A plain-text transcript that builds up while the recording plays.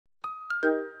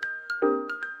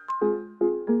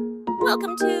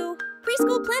Welcome to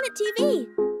Preschool Planet TV.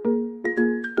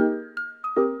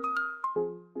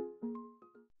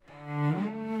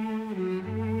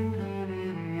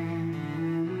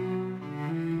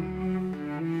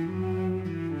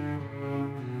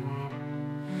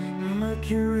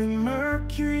 Mercury,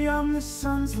 Mercury, I'm the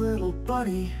sun's little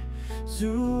buddy,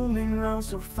 zooming round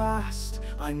so fast,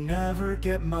 I never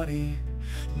get muddy.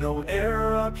 No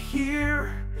air up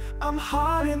here, I'm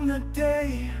hot in the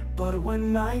day, but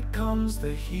when night comes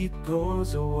the heat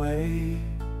goes away.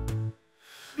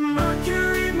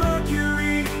 Mercury,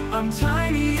 Mercury, I'm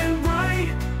tiny and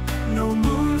bright, no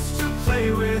moons to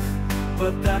play with,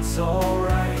 but that's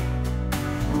alright.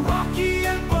 Rocky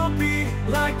and bumpy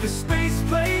like a space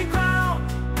playground.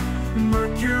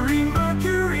 Mercury,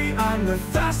 Mercury, I'm the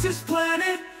fastest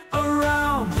planet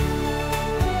around.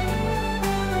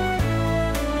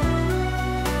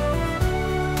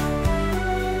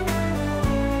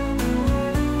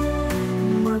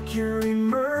 Mercury,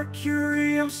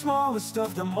 Mercury, I'm smallest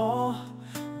of them all.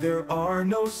 There are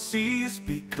no seas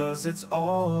because it's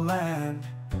all land.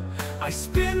 I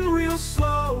spin real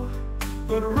slow,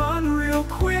 but run real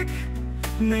quick,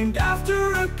 named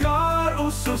after a god, oh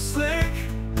so slick.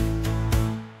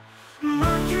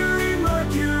 Mercury,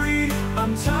 Mercury,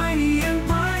 I'm tiny and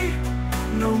bright,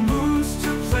 no moons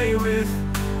to play with,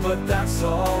 but that's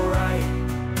alright.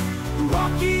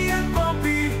 Rocky and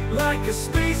bumpy like a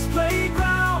space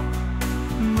playground.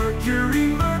 Mercury,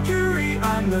 Mercury,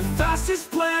 I'm the fastest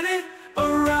planet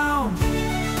around.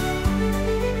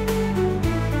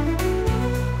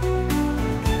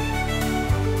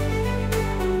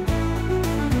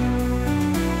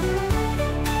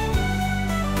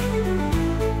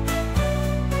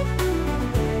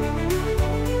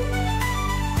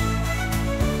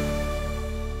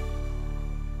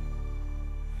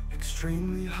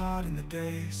 Extremely hot in the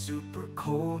day, super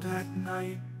cold at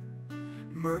night.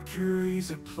 Mercury's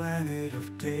a planet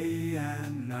of day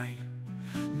and night.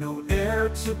 No air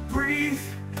to breathe,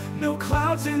 no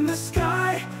clouds in the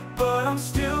sky, but I'm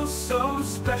still so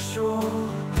special.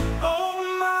 Oh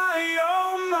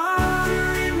my,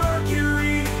 Mercury,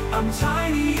 Mercury, I'm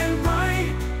tiny and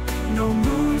bright, no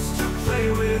moons to play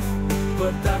with,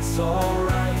 but that's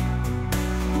alright.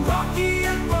 Rocky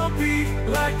and bumpy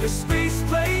like a space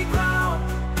playground.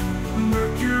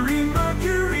 Mercury,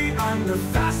 Mercury, I'm the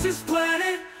fastest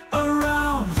planet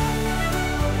around.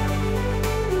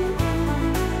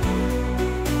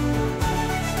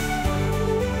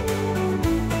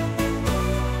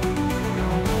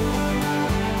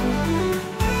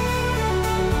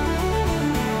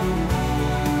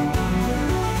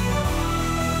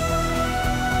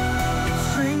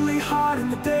 Extremely hot in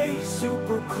the day,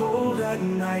 super cold at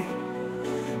night.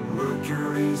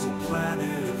 Mercury's a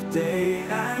planet of day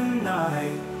and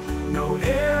night. No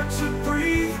air to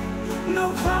breathe,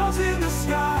 no clouds in the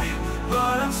sky,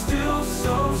 but I'm still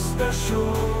so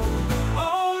special.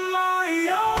 Oh my,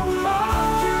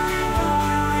 Mercury,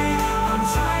 Mercury, I'm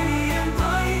tiny and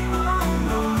bright,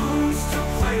 no moons to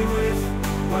play with,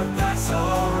 but that's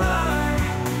alright.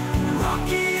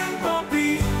 Rocky and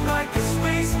bumpy like a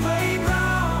space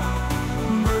playground.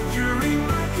 Mercury,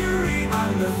 Mercury,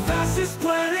 I'm the fastest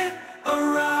planet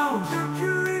around.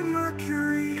 Mercury,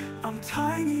 Mercury, I'm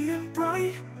tiny and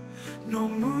bright, no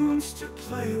moons to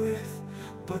play with,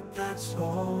 but that's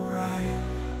alright.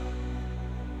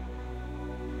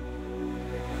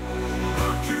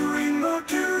 Mercury,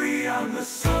 Mercury, I'm the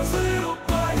sun's little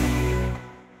buddy.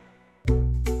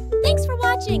 Thanks for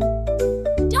watching.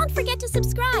 Don't forget to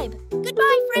subscribe.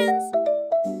 Goodbye, friends.